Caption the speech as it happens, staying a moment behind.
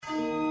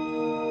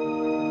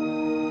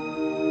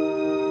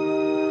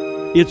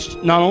it's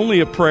not only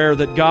a prayer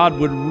that God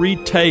would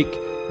retake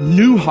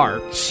new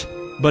hearts,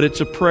 but it's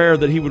a prayer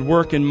that He would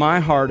work in my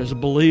heart as a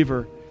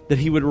believer, that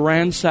He would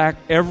ransack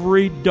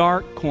every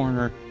dark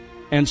corner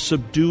and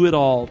subdue it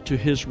all to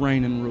His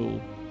reign and rule.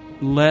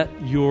 Let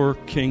your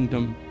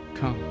kingdom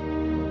come.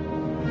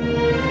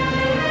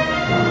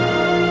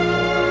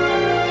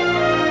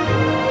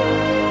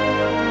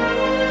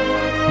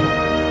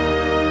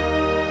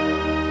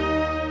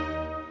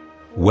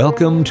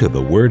 Welcome to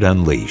The Word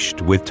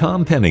Unleashed with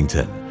Tom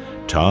Pennington.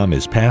 Tom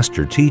is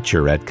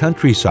pastor-teacher at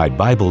Countryside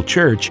Bible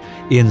Church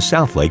in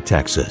Southlake,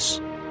 Texas.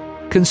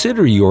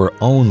 Consider your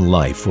own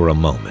life for a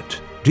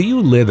moment. Do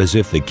you live as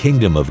if the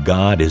kingdom of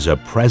God is a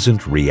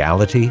present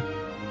reality?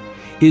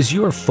 Is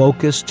your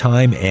focus,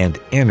 time, and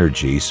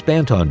energy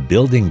spent on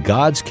building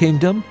God's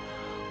kingdom,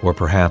 or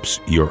perhaps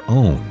your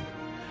own?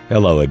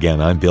 Hello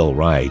again, I'm Bill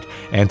Wright,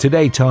 and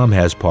today Tom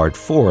has part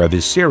 4 of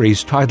his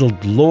series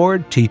titled,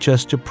 Lord, Teach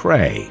Us to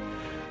Pray.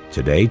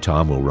 Today,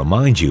 Tom will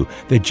remind you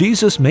that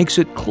Jesus makes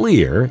it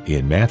clear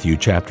in Matthew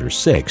chapter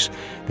 6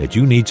 that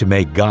you need to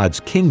make God's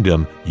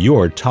kingdom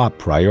your top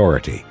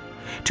priority.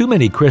 Too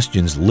many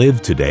Christians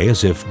live today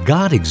as if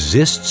God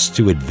exists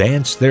to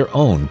advance their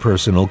own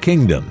personal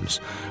kingdoms,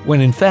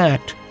 when in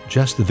fact,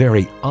 just the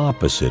very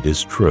opposite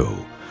is true.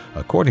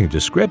 According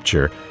to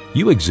Scripture,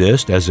 you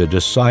exist as a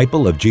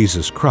disciple of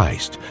Jesus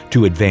Christ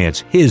to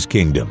advance His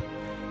kingdom.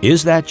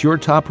 Is that your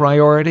top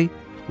priority?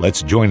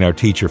 Let's join our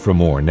teacher for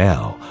more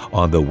now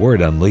on The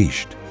Word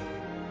Unleashed.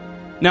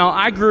 Now,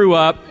 I grew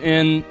up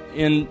in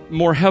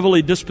more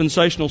heavily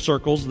dispensational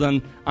circles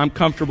than I'm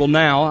comfortable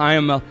now. I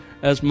am,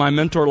 as my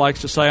mentor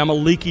likes to say, I'm a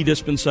leaky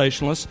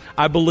dispensationalist.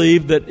 I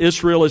believe that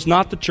Israel is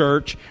not the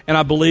church, and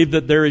I believe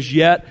that there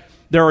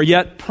are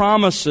yet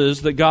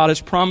promises that God has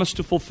promised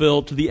to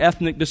fulfill to the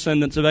ethnic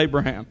descendants of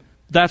Abraham.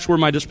 That's where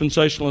my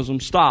dispensationalism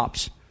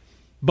stops.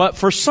 But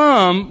for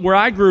some, where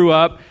I grew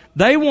up,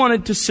 they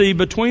wanted to see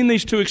between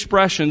these two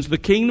expressions, the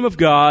kingdom of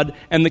God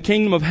and the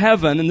kingdom of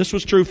heaven, and this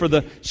was true for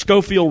the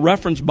Scofield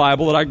Reference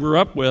Bible that I grew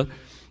up with,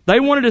 they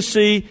wanted to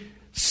see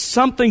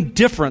something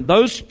different.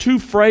 Those two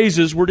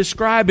phrases were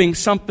describing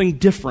something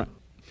different.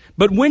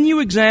 But when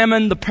you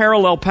examine the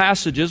parallel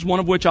passages,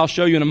 one of which I'll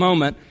show you in a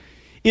moment,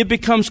 it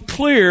becomes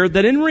clear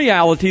that in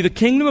reality, the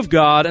kingdom of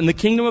God and the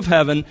kingdom of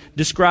heaven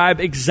describe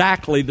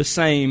exactly the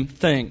same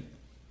thing.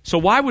 So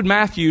why would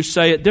Matthew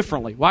say it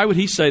differently? Why would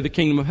he say the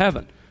kingdom of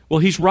heaven? Well,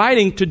 he's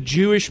writing to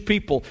Jewish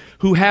people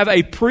who have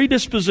a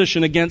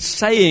predisposition against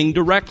saying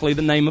directly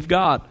the name of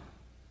God.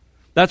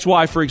 That's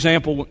why, for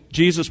example,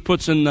 Jesus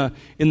puts in the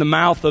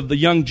mouth of the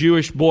young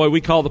Jewish boy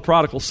we call the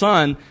prodigal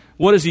son,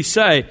 what does he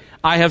say?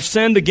 I have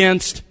sinned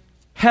against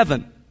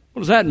heaven. What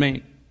does that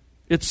mean?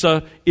 It's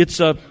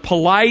a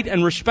polite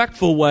and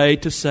respectful way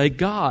to say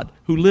God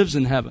who lives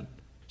in heaven.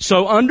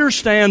 So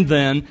understand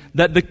then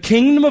that the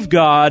kingdom of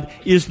God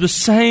is the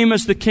same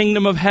as the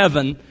kingdom of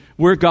heaven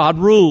where God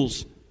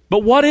rules.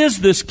 But what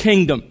is this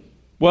kingdom?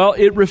 Well,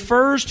 it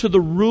refers to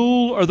the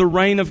rule or the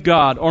reign of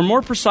God. Or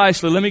more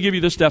precisely, let me give you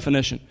this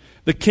definition.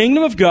 The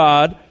kingdom of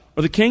God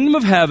or the kingdom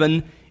of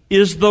heaven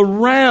is the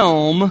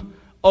realm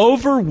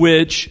over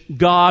which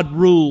God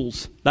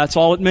rules. That's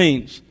all it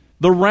means.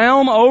 The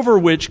realm over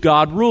which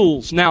God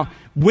rules. Now,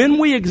 when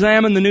we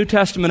examine the New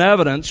Testament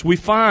evidence, we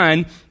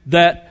find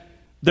that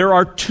there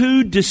are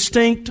two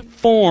distinct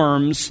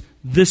forms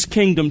this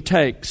kingdom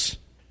takes.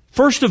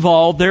 First of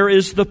all, there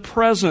is the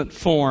present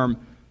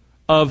form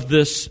of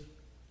this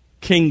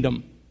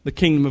kingdom, the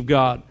kingdom of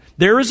God.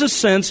 There is a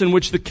sense in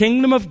which the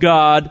kingdom of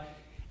God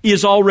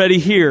is already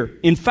here.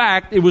 In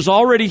fact, it was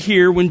already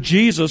here when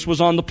Jesus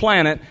was on the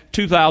planet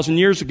 2,000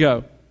 years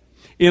ago.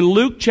 In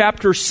Luke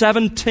chapter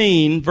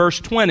 17, verse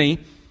 20,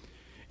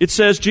 it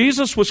says,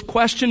 Jesus was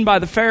questioned by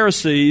the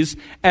Pharisees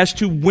as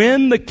to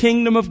when the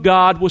kingdom of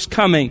God was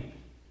coming.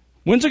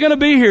 When's it going to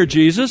be here,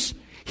 Jesus?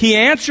 He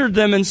answered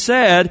them and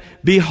said,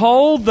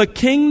 Behold, the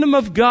kingdom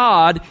of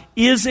God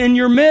is in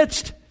your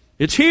midst.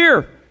 It's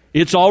here.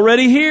 It's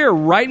already here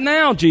right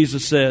now,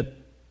 Jesus said.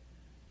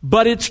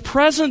 But its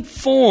present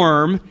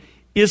form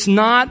is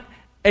not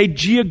a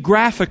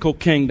geographical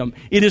kingdom.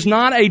 It is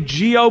not a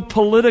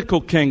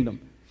geopolitical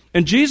kingdom.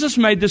 And Jesus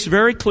made this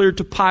very clear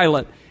to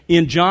Pilate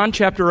in John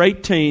chapter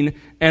 18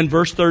 and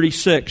verse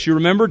 36. You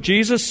remember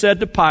Jesus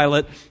said to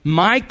Pilate,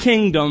 My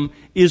kingdom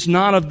is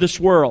not of this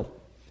world.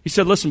 He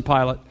said, Listen,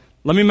 Pilate,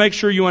 let me make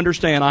sure you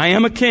understand. I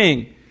am a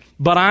king,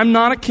 but I'm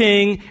not a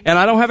king, and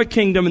I don't have a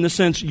kingdom in the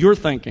sense you're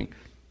thinking.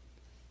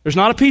 There's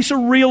not a piece of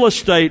real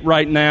estate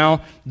right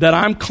now that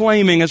I'm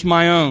claiming as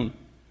my own.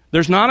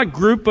 There's not a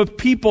group of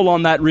people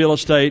on that real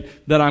estate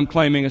that I'm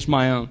claiming as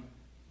my own.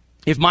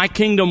 If my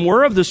kingdom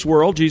were of this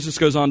world, Jesus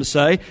goes on to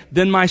say,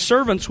 then my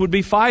servants would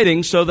be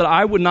fighting so that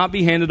I would not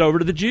be handed over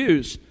to the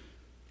Jews.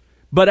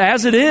 But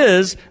as it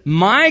is,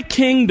 my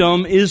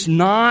kingdom is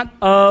not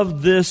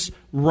of this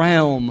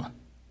realm.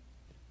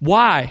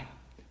 Why?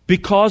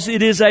 Because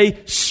it is a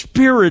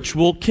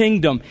spiritual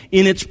kingdom.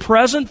 In its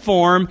present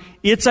form,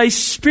 it's a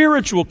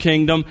spiritual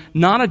kingdom,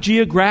 not a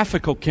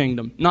geographical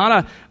kingdom,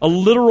 not a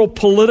literal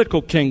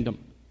political kingdom.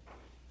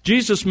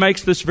 Jesus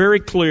makes this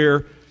very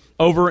clear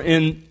over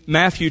in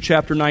Matthew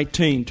chapter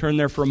 19. Turn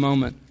there for a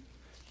moment.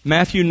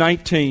 Matthew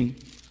 19.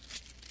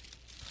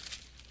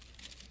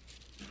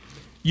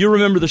 You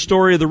remember the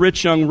story of the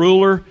rich young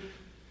ruler.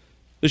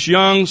 This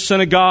young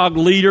synagogue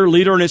leader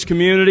in his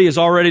community, has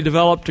already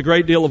developed a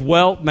great deal of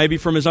wealth, maybe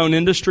from his own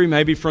industry,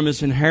 maybe from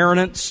his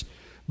inheritance.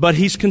 But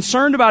he's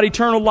concerned about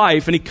eternal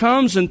life, and he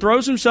comes and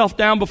throws himself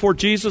down before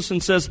Jesus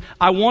and says,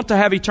 I want to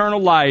have eternal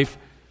life.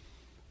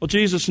 Well,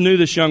 Jesus knew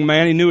this young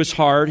man. He knew his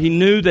heart. He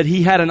knew that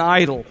he had an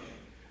idol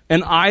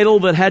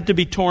that had to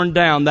be torn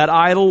down. That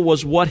idol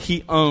was what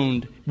he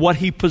owned, what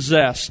he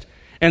possessed.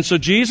 And so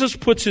Jesus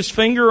puts his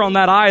finger on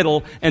that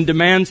idol and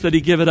demands that he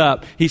give it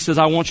up. He says,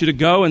 I want you to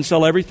go and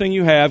sell everything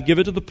you have, give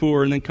it to the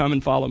poor, and then come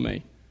and follow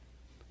me.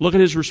 Look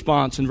at his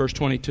response in verse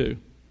 22.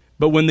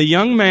 But when the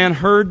young man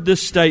heard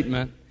this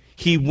statement,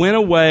 he went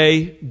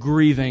away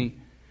grieving,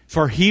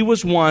 for he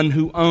was one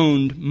who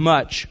owned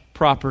much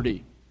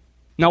property.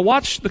 Now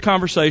watch the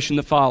conversation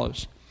that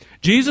follows.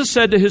 Jesus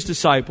said to his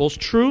disciples,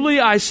 truly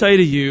I say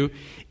to you,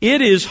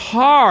 it is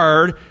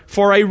hard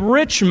for a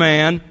rich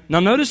man, now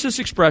notice this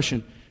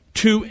expression,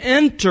 to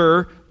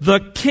enter the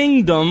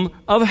kingdom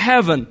of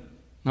heaven.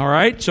 All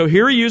right, so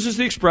here he uses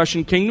the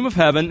expression kingdom of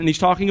heaven, and he's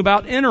talking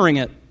about entering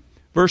it.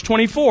 Verse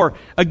 24,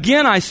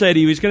 again I say to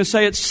you, he's going to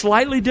say it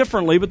slightly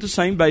differently, but the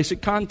same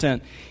basic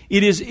content.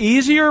 It is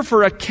easier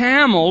for a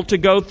camel to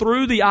go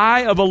through the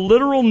eye of a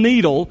literal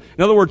needle,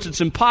 in other words,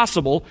 it's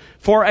impossible,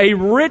 for a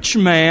rich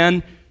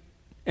man,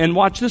 and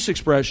watch this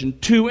expression,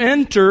 to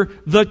enter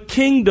the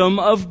kingdom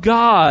of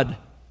God.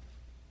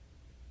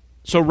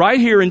 So right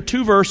here in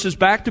two verses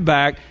back to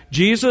back,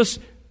 Jesus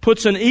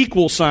puts an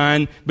equal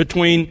sign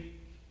between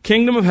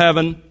kingdom of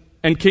heaven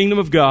and kingdom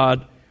of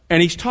God,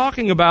 and he's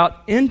talking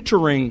about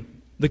entering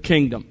the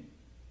kingdom.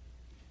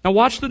 Now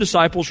watch the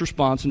disciples'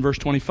 response in verse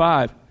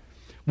 25.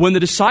 When the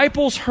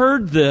disciples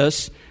heard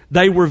this,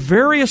 they were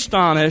very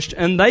astonished,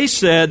 and they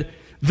said,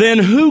 then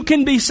who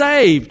can be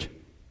saved?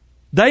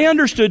 They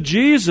understood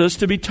Jesus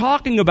to be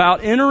talking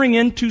about entering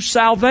into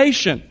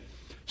salvation.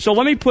 So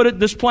let me put it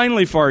this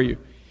plainly for you.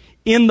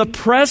 In the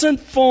present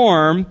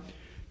form,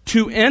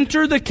 to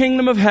enter the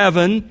kingdom of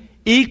heaven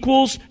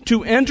equals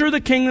to enter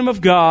the kingdom of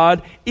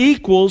God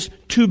equals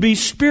to be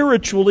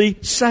spiritually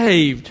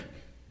saved.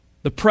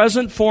 The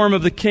present form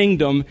of the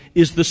kingdom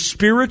is the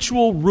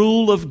spiritual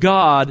rule of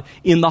God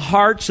in the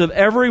hearts of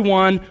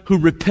everyone who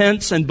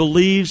repents and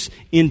believes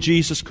in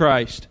Jesus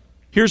Christ.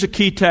 Here's a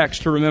key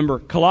text to remember.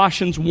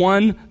 Colossians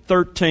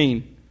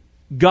 1:13.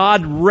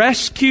 God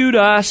rescued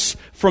us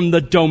from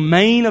the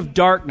domain of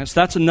darkness.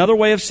 That's another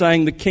way of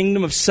saying the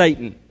kingdom of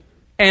Satan.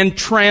 And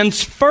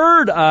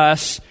transferred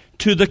us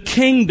to the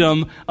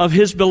kingdom of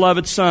His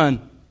beloved Son.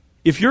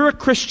 If you're a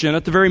Christian,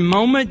 at the very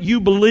moment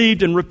you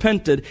believed and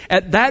repented,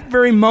 at that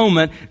very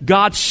moment,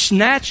 God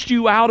snatched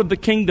you out of the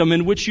kingdom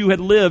in which you had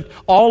lived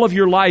all of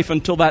your life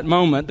until that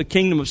moment, the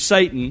kingdom of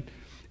Satan,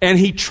 and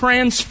He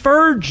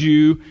transferred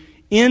you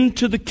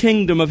into the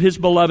kingdom of His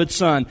beloved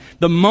Son.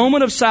 The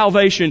moment of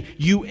salvation,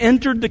 you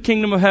entered the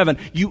kingdom of heaven.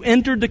 You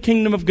entered the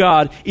kingdom of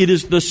God. It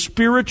is the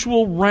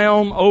spiritual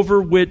realm over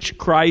which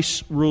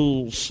Christ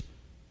rules.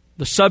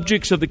 The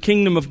subjects of the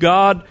kingdom of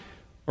God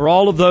are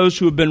all of those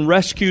who have been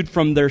rescued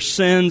from their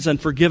sins and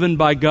forgiven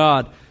by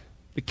God.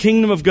 The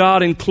kingdom of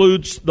God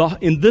includes,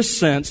 in this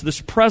sense,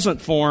 this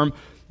present form,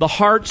 the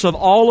hearts of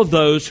all of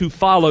those who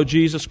follow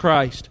Jesus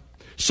Christ.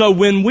 So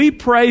when we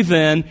pray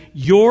then,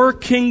 your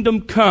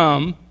kingdom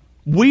come,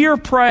 we are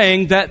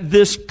praying that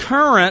this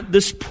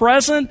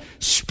present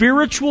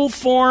spiritual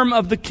form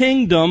of the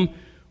kingdom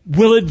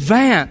will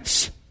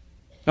advance.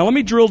 Now let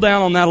me drill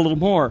down on that a little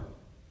more.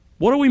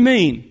 What do we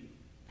mean?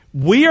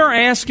 We are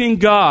asking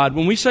God,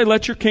 when we say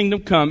let your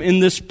kingdom come,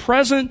 in this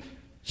present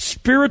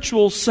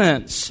spiritual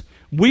sense,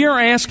 we are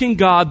asking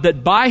God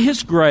that by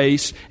His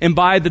grace and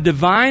by the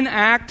divine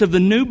act of the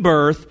new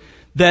birth,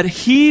 that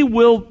He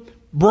will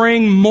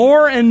bring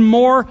more and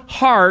more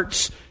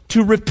hearts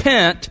to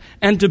repent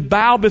and to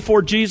bow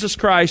before Jesus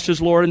Christ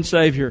as Lord and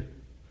Savior.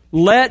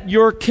 Let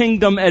your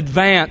kingdom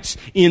advance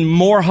in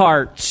more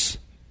hearts.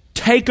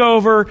 Take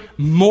over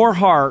more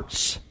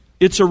hearts.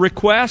 It's a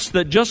request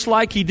that just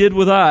like He did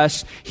with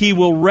us, He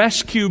will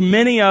rescue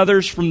many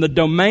others from the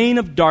domain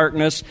of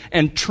darkness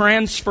and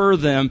transfer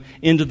them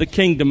into the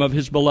kingdom of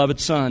His beloved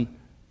Son.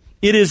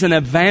 It is an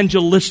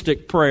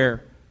evangelistic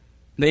prayer.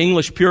 The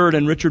English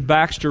Puritan Richard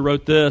Baxter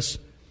wrote this: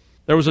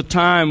 there was a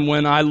time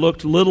when I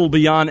looked little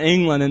beyond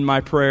England in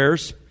my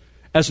prayers,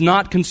 as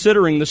not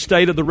considering the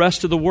state of the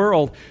rest of the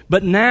world.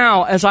 But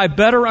now, as I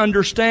better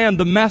understand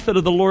the method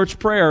of the Lord's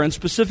Prayer, and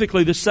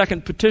specifically the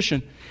second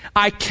petition,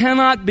 I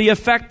cannot be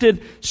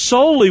affected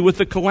solely with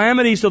the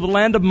calamities of the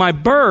land of my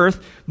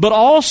birth, but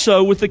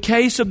also with the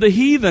case of the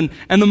heathen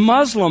and the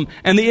Muslim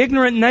and the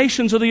ignorant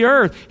nations of the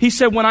earth. He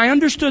said, when I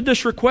understood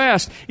this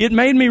request, it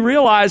made me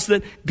realize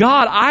that,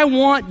 God, I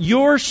want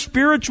your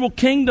spiritual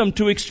kingdom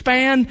to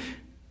expand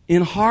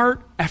in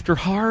heart after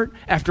heart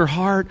after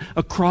heart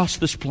across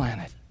this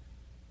planet.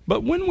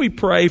 But when we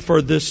pray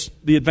for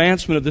the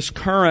advancement of this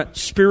current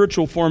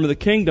spiritual form of the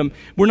kingdom,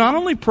 we're not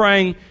only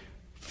praying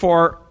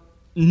for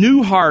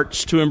new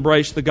hearts to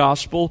embrace the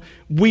gospel,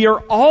 we are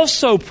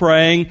also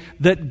praying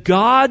that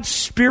God's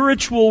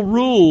spiritual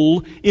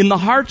rule in the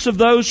hearts of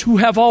those who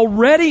have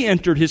already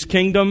entered His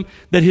kingdom,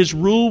 that His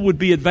rule would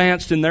be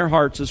advanced in their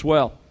hearts as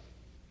well.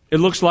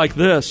 It looks like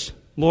this: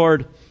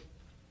 Lord,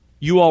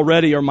 You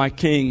already are my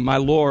King, my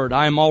Lord.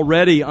 I am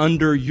already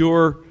under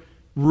Your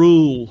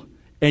rule.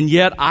 And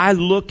yet I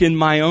look in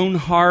my own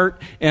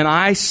heart and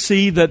I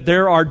see that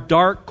there are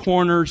dark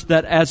corners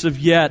that as of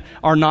yet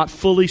are not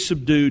fully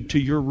subdued to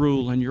Your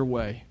rule and Your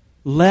way.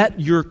 Let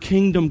Your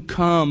kingdom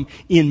come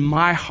in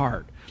my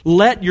heart.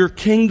 Let Your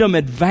kingdom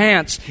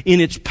advance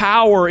in its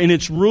power, in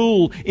its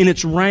rule, in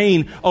its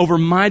reign over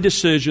my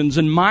decisions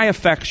and my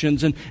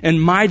affections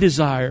and my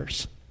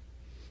desires.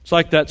 It's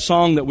like that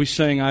song that we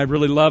sing. I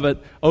really love it.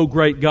 Oh,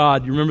 great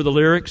God. You remember the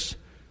lyrics?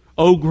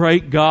 Oh,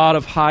 great God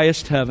of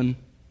highest heaven,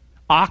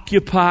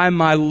 occupy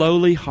my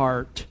lowly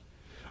heart.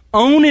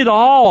 Own it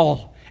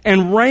all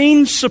and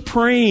reign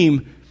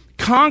supreme.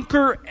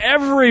 Conquer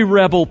every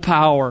rebel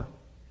power.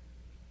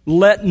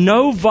 Let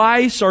no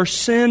vice or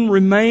sin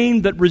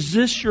remain that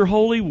resists Your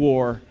holy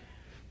war.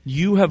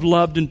 You have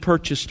loved and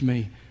purchased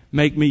me.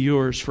 Make me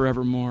Yours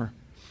forevermore.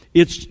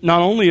 It's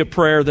not only a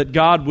prayer that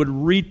God would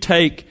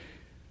retake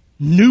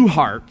new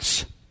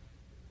hearts,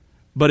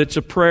 but it's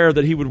a prayer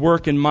that He would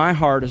work in my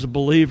heart as a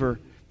believer,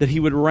 that He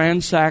would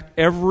ransack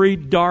every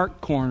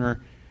dark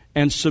corner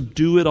and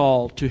subdue it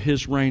all to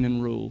His reign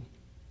and rule.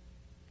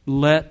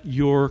 Let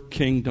Your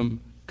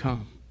kingdom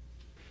come.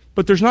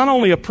 But there's not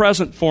only a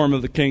present form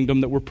of the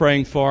kingdom that we're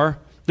praying for,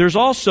 there's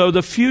also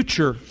the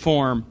future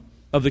form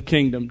of the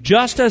kingdom.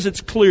 Just as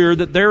it's clear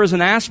that there is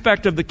an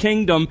aspect of the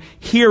kingdom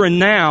here and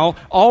now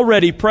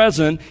already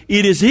present,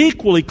 it is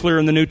equally clear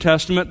in the New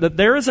Testament that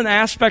there is an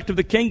aspect of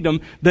the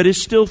kingdom that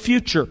is still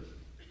future.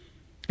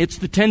 It's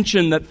the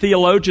tension that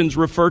theologians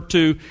refer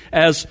to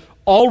as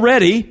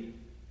already,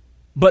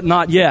 but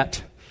not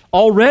yet.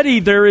 Already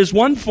there is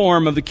one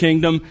form of the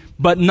kingdom,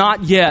 but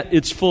not yet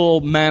its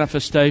full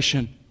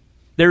manifestation.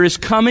 There is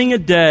coming a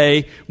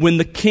day when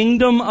the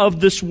kingdom of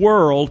this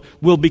world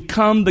will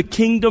become the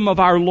kingdom of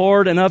our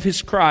Lord and of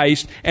His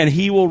Christ, and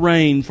He will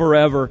reign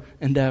forever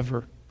and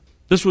ever.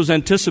 This was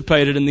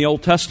anticipated in the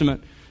Old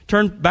Testament.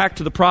 Turn back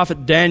to the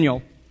prophet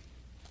Daniel.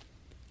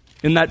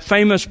 In that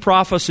famous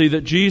prophecy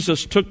that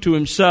Jesus took to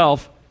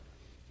Himself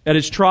at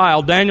His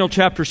trial, Daniel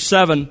chapter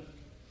 7,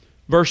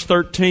 verse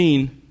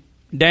 13,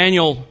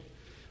 Daniel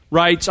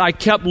writes, I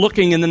kept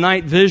looking in the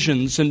night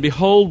visions, and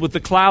behold, with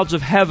the clouds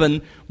of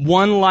heaven,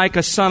 one like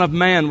a son of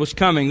man was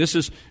coming. This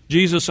is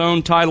Jesus'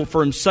 own title for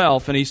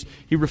Himself, and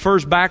he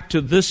refers back to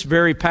this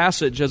very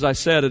passage, as I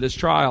said, at His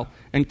trial,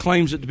 and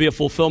claims it to be a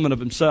fulfillment of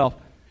Himself.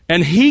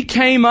 And He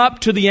came up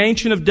to the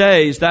Ancient of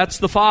Days, that's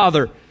the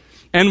Father,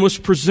 and was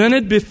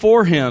presented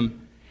before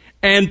Him.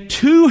 And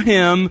to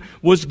Him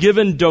was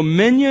given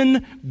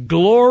dominion,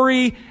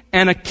 glory,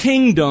 and a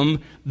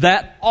kingdom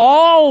that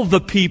all the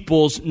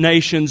peoples,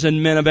 nations,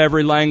 and men of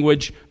every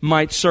language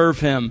might serve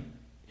Him.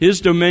 His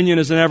dominion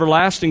is an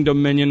everlasting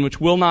dominion which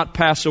will not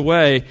pass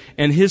away,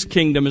 and His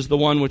kingdom is the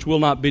one which will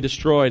not be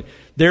destroyed.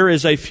 There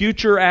is a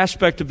future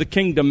aspect of the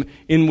kingdom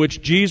in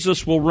which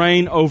Jesus will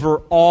reign over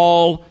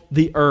all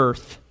the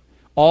earth,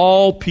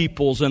 all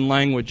peoples and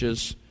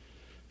languages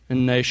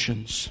and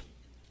nations.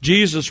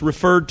 Jesus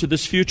referred to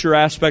this future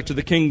aspect of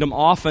the kingdom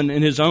often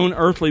in His own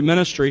earthly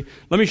ministry.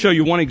 Let me show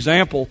you one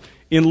example.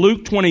 In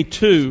Luke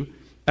 22,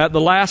 at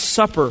the Last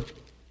Supper,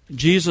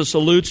 Jesus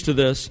alludes to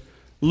this.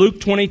 Luke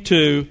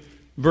 22,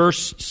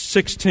 verse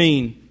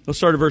 16. Let's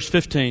start at verse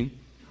 15.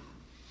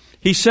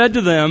 He said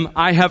to them,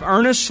 I have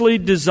earnestly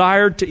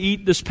desired to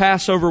eat this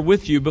Passover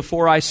with you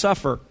before I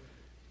suffer.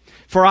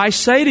 For I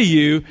say to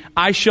you,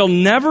 I shall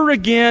never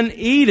again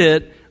eat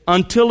it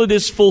until it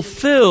is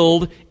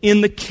fulfilled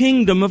in the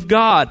kingdom of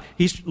God.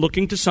 He's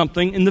looking to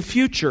something in the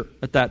future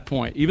at that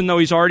point, even though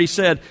He's already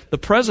said the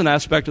present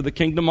aspect of the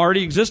kingdom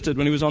already existed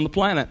when He was on the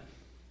planet.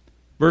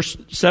 Verse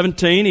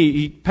 17,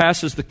 he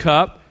passes the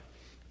cup,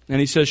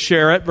 and He says,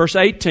 share it. Verse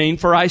 18,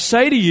 for I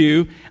say to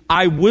you,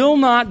 I will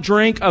not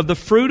drink of the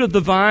fruit of the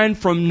vine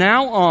from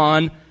now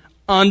on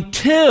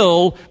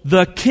until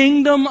the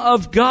kingdom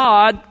of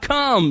God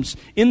comes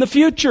in the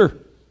future.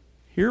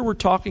 Here we're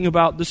talking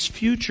about this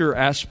future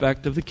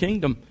aspect of the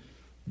kingdom.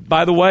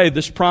 By the way,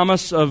 this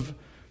promise of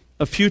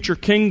a future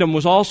kingdom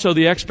was also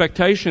the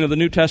expectation of the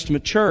New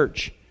Testament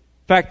church.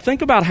 In fact,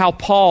 think about how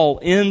Paul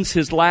ends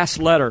his last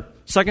letter.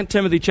 2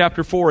 Timothy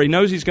chapter 4. He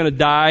knows he's going to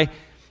die,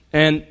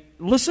 and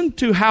listen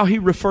to how he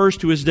refers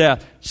to his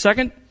death.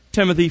 2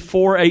 Timothy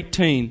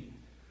 4:18.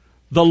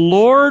 The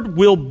Lord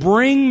will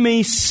bring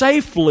me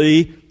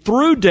safely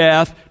through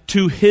death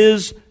to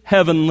His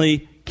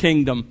heavenly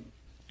kingdom.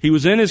 He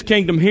was in His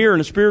kingdom here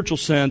in a spiritual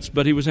sense,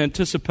 but he was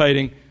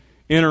anticipating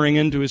entering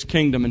into His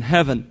kingdom in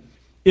heaven.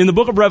 In the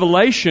book of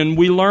Revelation,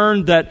 we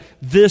learn that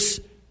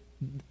this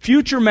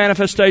future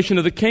manifestation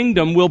of the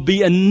kingdom will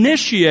be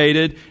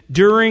initiated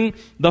during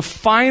the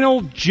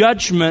final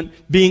judgment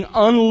being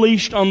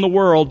unleashed on the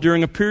world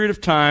during a period of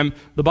time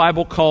the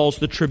Bible calls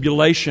the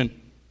tribulation.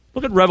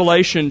 Look at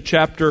Revelation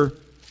chapter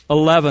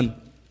 11.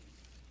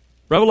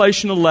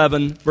 Revelation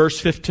 11, verse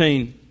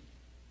 15.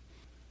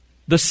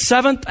 The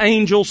seventh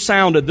angel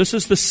sounded. This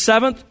is the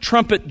seventh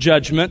trumpet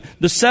judgment.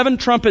 The seven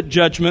trumpet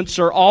judgments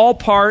are all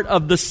part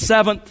of the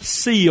seventh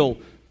seal.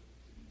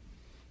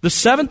 The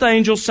seventh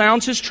angel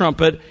sounds his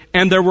trumpet,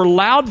 and there were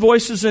loud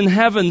voices in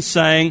heaven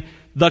saying,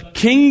 "The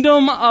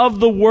kingdom of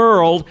the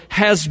world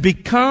has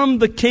become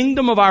the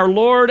kingdom of our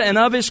Lord and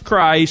of His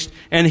Christ,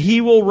 and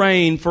He will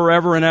reign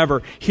forever and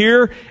ever."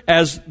 Here,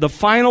 as the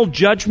final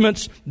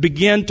judgments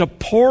begin to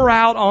pour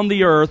out on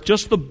the earth,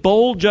 just the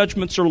bowl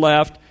judgments are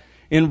left.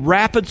 In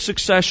rapid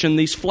succession,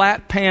 these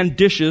flat pan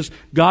dishes,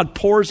 God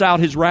pours out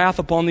His wrath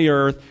upon the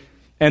earth.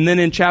 And then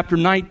in chapter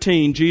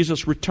 19,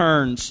 Jesus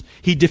returns.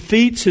 He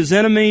defeats His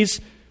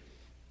enemies,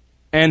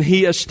 and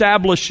He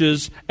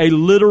establishes a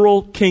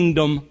literal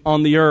kingdom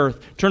on the earth.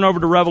 Turn over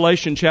to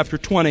Revelation chapter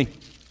 20.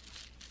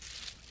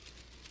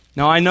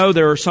 Now, I know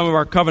there are some of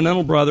our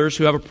covenantal brothers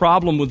who have a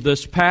problem with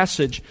this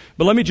passage,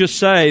 but let me just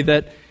say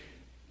that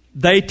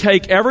they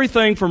take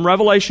everything from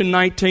Revelation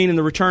 19 and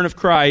the return of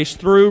Christ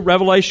through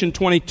Revelation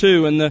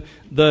 22 and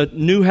the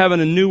new heaven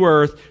and new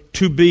earth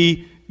to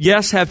be,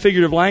 yes, have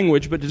figurative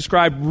language, but to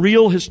describe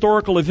real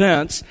historical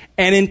events,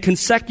 and in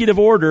consecutive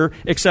order,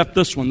 except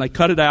this one. They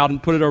cut it out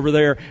and put it over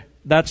there.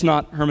 That's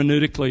not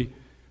hermeneutically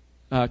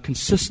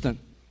consistent.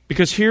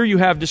 Because here you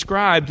have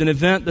described an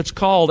event that's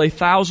called a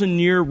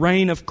 1,000-year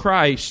reign of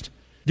Christ.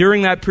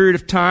 During that period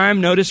of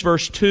time, notice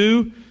verse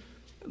 2,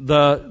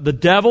 the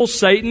devil,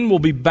 Satan, will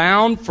be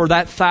bound for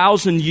that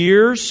 1,000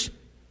 years.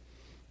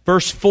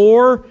 Verse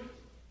 4,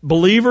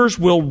 believers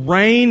will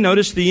reign.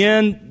 Notice the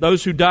end.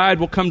 Those who died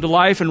will come to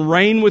life and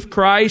reign with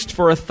Christ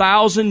for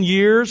 1,000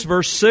 years.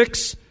 Verse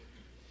 6,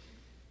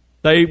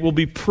 they will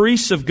be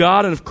priests of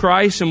God and of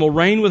Christ and will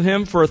reign with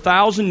Him for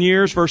 1,000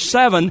 years. Verse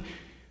 7,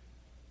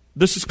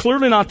 this is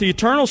clearly not the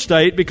eternal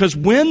state, because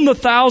when the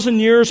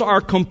 1,000 years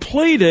are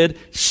completed,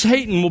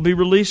 Satan will be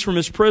released from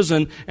his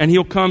prison and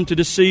he'll come to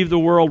deceive the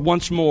world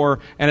once more.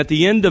 And at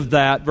the end of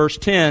that, verse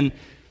 10,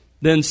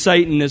 then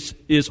Satan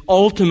is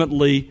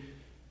ultimately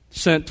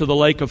sent to the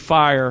lake of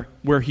fire,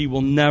 where he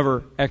will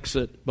never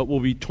exit, but will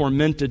be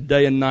tormented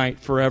day and night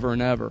forever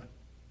and ever.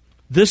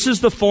 This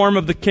is the form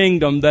of the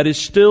kingdom that is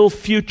still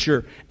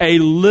future, a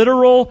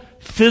literal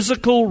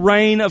physical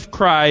reign of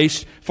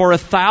Christ for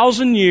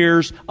 1,000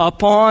 years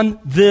upon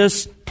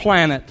this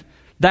planet.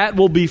 That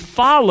will be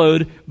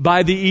followed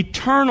by the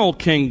eternal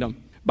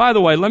kingdom. By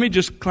the way, let me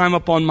just climb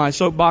up on my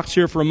soapbox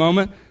here for a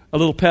moment, a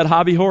little pet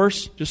hobby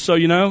horse, just so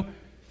you know.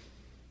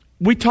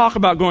 We talk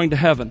about going to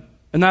heaven,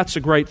 and that's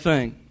a great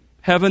thing.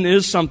 Heaven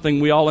is something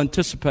we all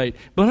anticipate.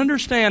 But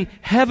understand,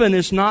 heaven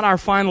is not our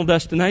final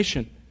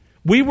destination.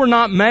 We were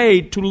not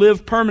made to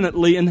live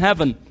permanently in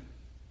heaven.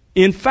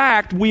 In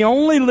fact, we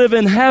only live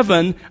in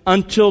heaven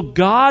until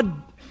God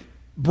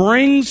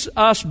brings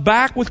us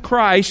back with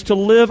Christ to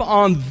live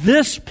on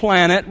this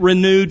planet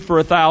renewed for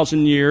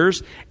 1,000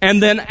 years.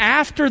 And then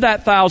after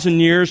that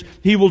 1,000 years,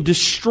 He will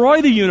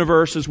destroy the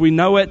universe as we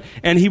know it,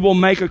 and He will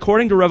make,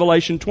 according to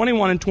Revelation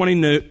 21 and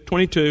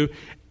 22,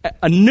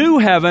 a new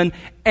heaven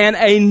and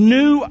a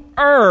new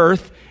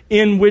earth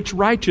in which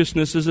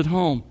righteousness is at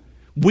home.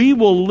 We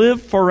will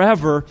live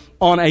forever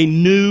on a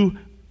new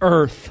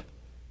earth.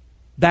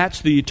 That's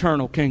the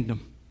eternal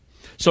kingdom.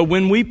 So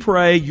when we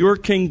pray, "Your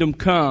kingdom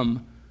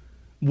come,"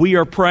 we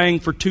are praying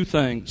for two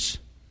things.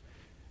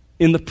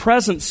 In the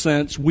present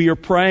sense, we are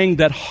praying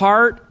that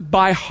heart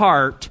by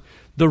heart,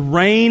 the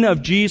reign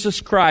of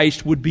Jesus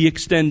Christ would be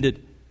extended.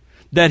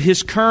 That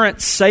His current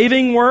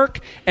saving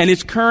work and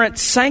His current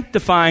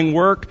sanctifying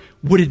work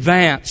would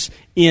advance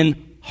in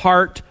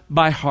heart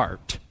by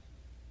heart.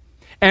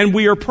 And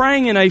we are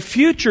praying in a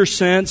future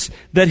sense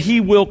that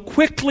He will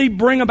quickly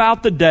bring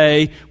about the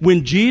day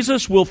when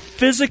Jesus will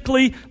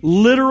physically,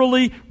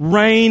 literally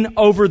reign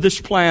over this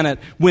planet,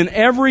 when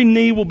every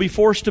knee will be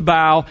forced to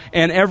bow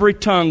and every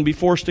tongue be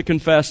forced to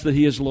confess that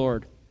He is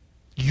Lord.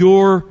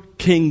 Your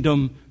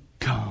kingdom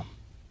come.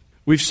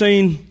 We've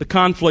seen the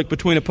conflict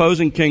between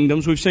opposing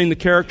kingdoms. We've seen the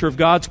character of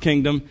God's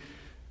kingdom.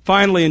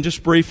 Finally, and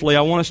just briefly,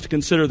 I want us to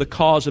consider the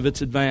cause of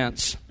its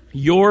advance.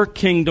 Your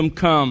kingdom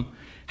come.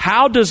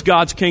 How does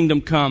God's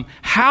kingdom come?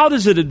 How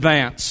does it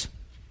advance?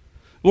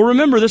 Well,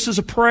 remember, this is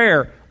a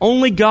prayer.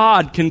 Only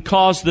God can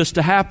cause this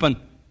to happen.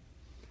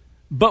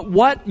 But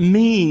what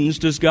means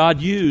does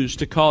God use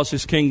to cause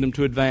His kingdom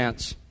to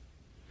advance?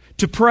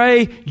 To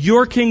pray,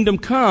 "Your kingdom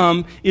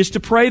come," is to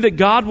pray that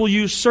God will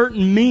use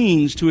certain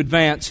means to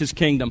advance His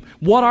kingdom.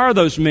 What are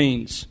those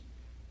means?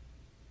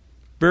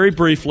 Very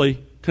briefly,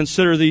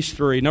 consider these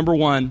three. Number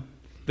one,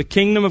 the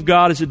kingdom of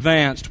God is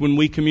advanced when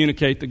we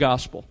communicate the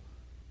gospel.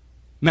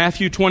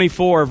 Matthew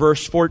 24,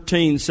 verse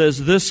 14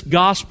 says, "This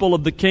gospel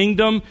of the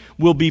kingdom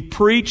will be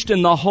preached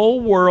in the whole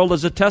world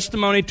as a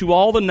testimony to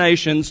all the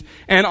nations,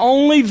 and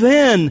only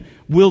then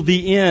will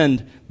the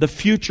end, the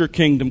future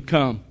kingdom,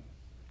 come."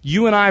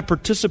 You and I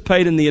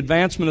participate in the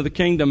advancement of the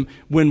kingdom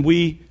when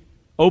we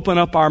open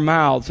up our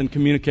mouths and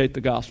communicate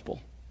the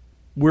gospel.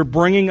 We're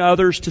bringing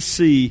others to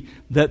see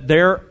that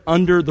they're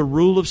under the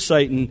rule of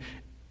Satan,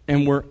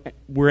 and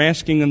we're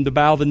asking them to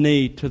bow the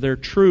knee to their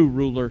true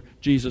ruler,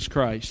 Jesus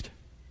Christ.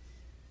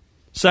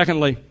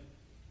 Secondly,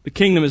 the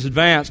kingdom is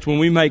advanced when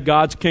we make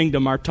God's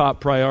kingdom our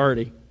top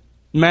priority.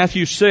 In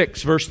Matthew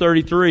 6, verse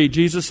 33,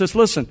 Jesus says,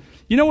 listen,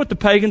 you know what the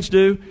pagans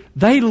do?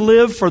 They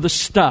live for the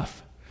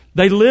stuff.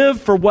 They live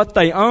for what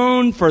they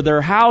own, for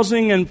their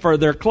housing and for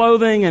their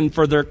clothing and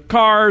for their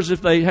cars,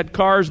 if they had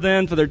cars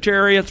then, for their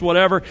chariots,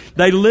 whatever.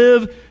 They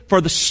live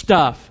for the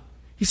stuff.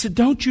 He said,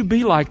 don't you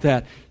be like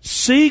that.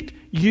 Seek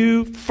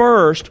you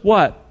first,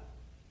 what?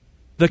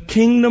 The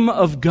kingdom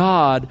of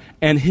God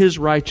and His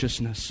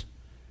righteousness.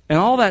 And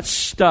all that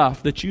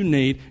stuff that you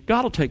need,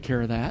 God will take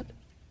care of that.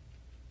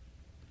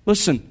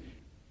 Listen,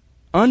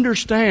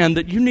 understand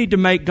that you need to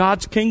make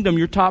God's kingdom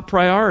your top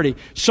priority.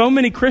 So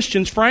many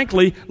Christians,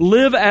 frankly,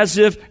 live as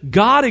if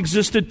God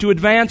existed to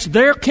advance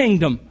their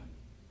kingdom.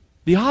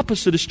 The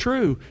opposite is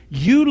true.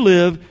 You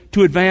live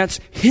to advance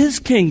His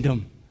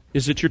kingdom.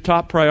 Is it your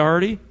top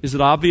priority? Is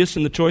it obvious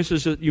in the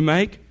choices that you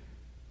make?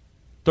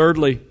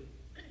 Thirdly,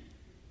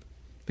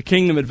 the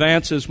kingdom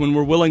advances when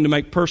we're willing to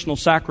make personal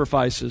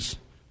sacrifices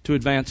to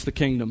advance the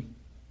kingdom.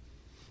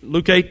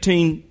 Luke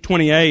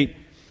 18:28,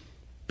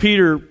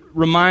 Peter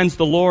reminds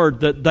the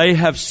Lord that they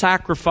have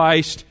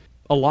sacrificed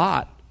a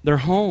lot, their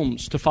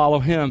homes, to follow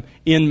Him.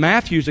 In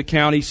Matthew's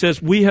account, he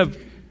says, we have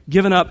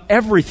given up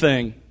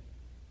everything.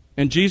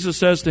 And Jesus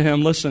says to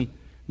him, listen,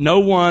 no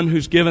one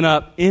who's given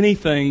up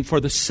anything for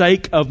the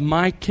sake of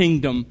my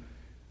kingdom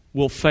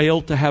will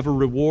fail to have a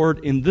reward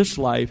in this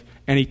life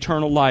and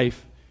eternal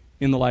life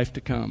in the life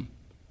to come.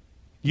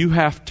 You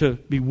have to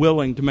be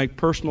willing to make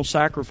personal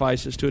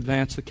sacrifices to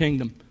advance the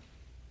kingdom.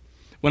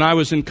 When I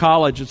was in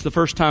college, it's the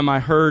first time I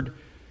heard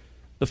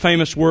the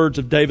famous words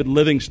of David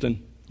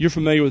Livingstone. You're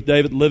familiar with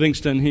David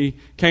Livingstone. He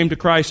came to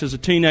Christ as a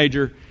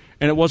teenager,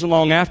 and it wasn't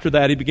long after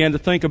that he began to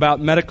think about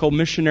medical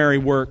missionary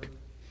work.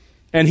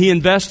 And he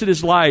invested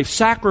his life,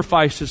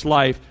 sacrificed his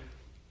life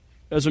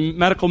as a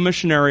medical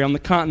missionary on the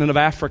continent of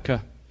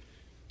Africa.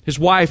 His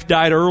wife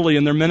died early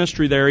in their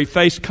ministry there. He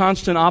faced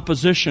constant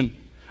opposition.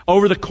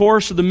 Over the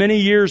course of the many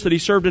years that he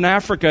served in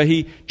Africa,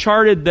 he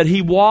charted that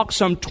he walked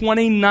some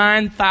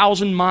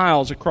 29,000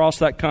 miles across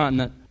that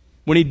continent.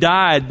 When he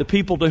died, the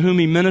people to whom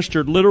he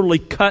ministered literally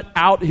cut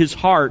out his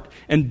heart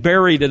and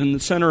buried it in the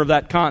center of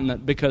that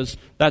continent because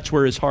that's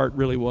where his heart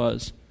really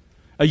was.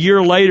 A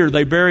year later,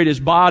 they buried his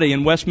body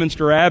in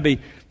Westminster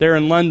Abbey there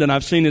in London.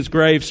 I've seen his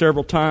grave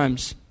several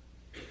times.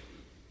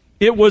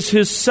 It was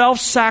his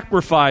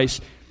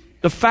self-sacrifice,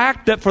 the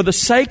fact that for the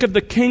sake of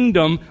the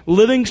kingdom,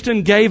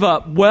 Livingstone gave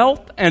up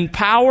wealth and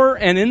power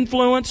and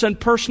influence and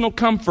personal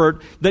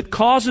comfort that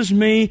causes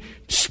me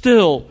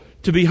still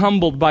to be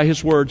humbled by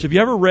his words. Have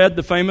you ever read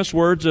the famous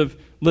words of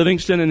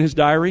Livingstone in his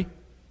diary?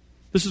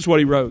 This is what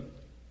he wrote.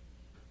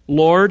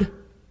 Lord,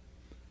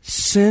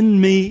 send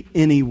me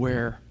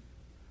anywhere.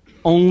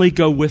 Only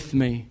go with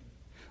me.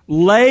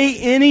 Lay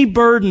any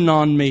burden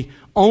on me.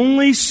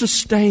 Only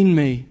sustain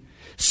me.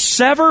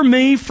 Sever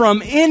me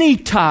from any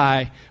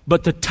tie,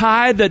 but the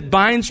tie that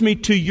binds me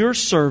to your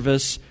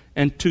service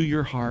and to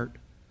your heart.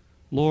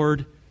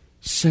 Lord,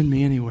 send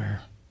me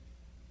anywhere.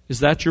 Is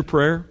that your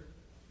prayer?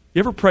 You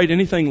ever prayed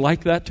anything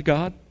like that to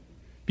God?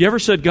 You ever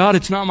said, God,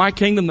 it's not my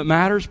kingdom that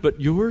matters, but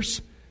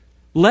yours?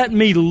 Let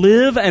me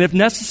live and if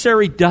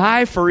necessary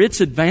die for its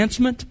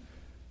advancement?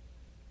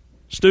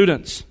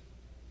 Students,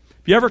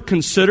 have you ever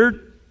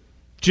considered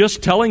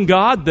just telling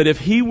God that if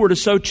He were to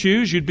so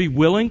choose, you'd be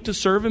willing to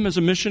serve Him as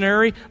a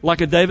missionary like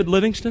a David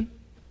Livingstone?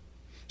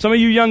 Some of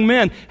you young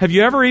men, have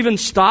you ever even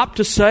stopped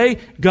to say,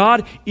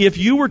 God, if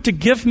you were to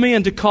gift me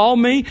and to call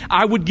me,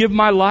 I would give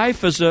my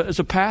life as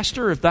a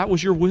pastor if that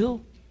was your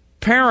will?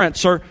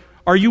 Parents,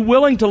 are you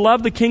willing to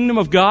love the kingdom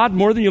of God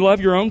more than you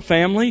love your own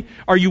family?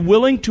 Are you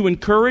willing to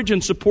encourage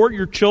and support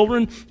your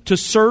children to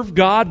serve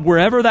God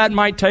wherever that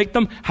might take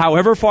them,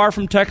 however far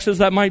from Texas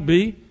that might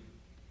be?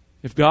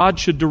 If God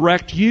should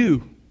direct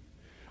you,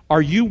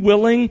 are you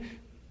willing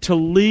to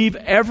leave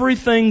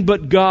everything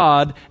but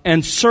God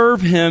and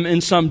serve Him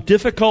in some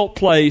difficult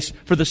place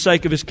for the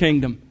sake of His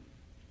kingdom?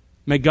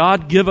 May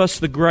God give us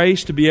the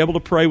grace to be able to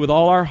pray with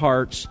all our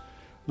hearts,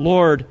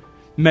 Lord,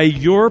 may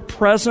your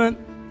present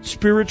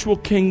spiritual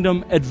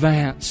kingdom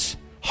advance,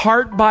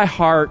 heart by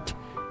heart,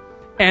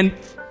 and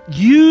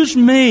use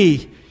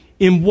me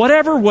in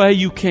whatever way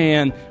you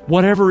can,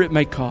 whatever it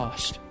may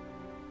cost.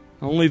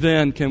 Only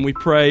then can we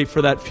pray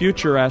for that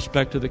future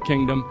aspect of the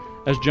kingdom,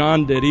 as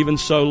John did. Even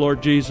so,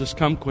 Lord Jesus,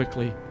 come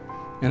quickly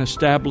and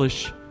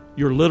establish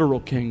your literal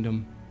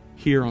kingdom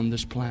here on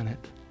this planet.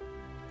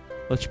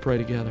 Let's pray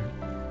together.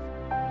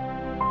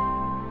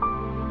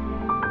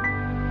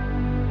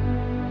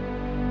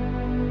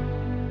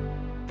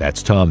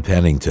 That's Tom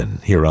Pennington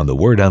here on The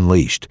Word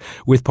Unleashed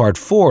with Part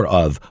 4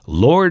 of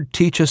Lord,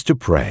 Teach Us to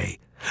Pray.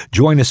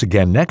 Join us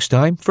again next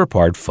time for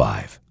Part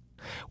 5.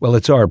 Well,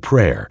 it's our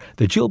prayer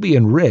that you'll be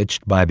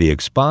enriched by the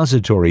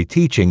expository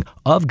teaching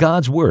of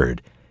God's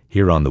Word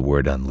here on The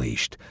Word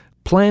Unleashed.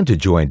 Plan to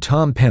join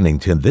Tom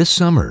Pennington this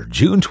summer,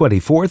 June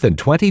 24th and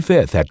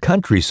 25th at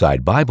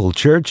Countryside Bible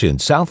Church in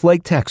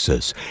Southlake,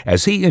 Texas,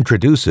 as he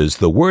introduces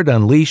the Word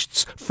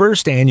Unleashed's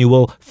first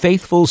annual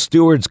Faithful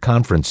Stewards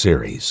Conference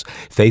Series.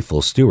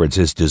 Faithful Stewards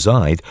is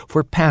designed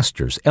for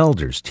pastors,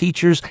 elders,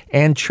 teachers,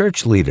 and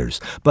church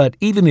leaders. But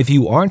even if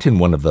you aren't in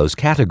one of those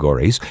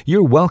categories,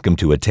 you're welcome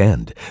to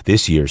attend.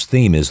 This year's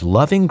theme is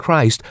Loving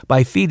Christ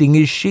by Feeding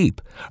His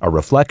Sheep, a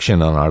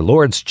reflection on our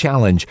Lord's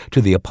challenge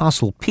to the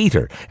Apostle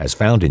Peter as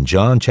found in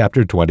John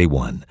chapter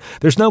 21.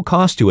 There's no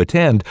cost to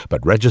attend,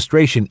 but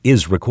registration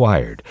is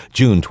required.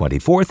 June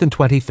 24th and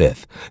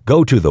 25th.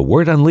 Go to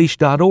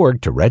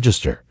thewordunleashed.org to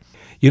register.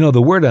 You know,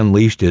 the Word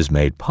Unleashed is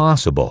made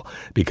possible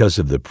because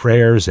of the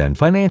prayers and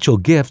financial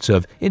gifts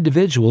of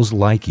individuals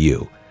like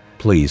you.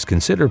 Please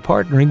consider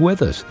partnering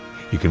with us.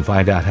 You can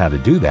find out how to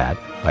do that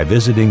by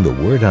visiting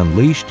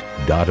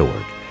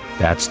thewordunleashed.org.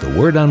 That's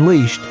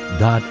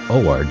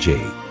thewordunleashed.org.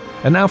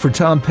 And now for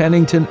Tom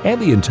Pennington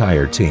and the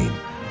entire team,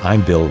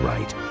 I'm Bill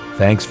Wright.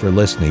 Thanks for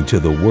listening to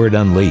The Word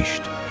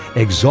Unleashed,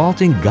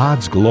 exalting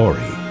God's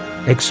glory,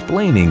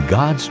 explaining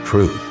God's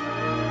truth.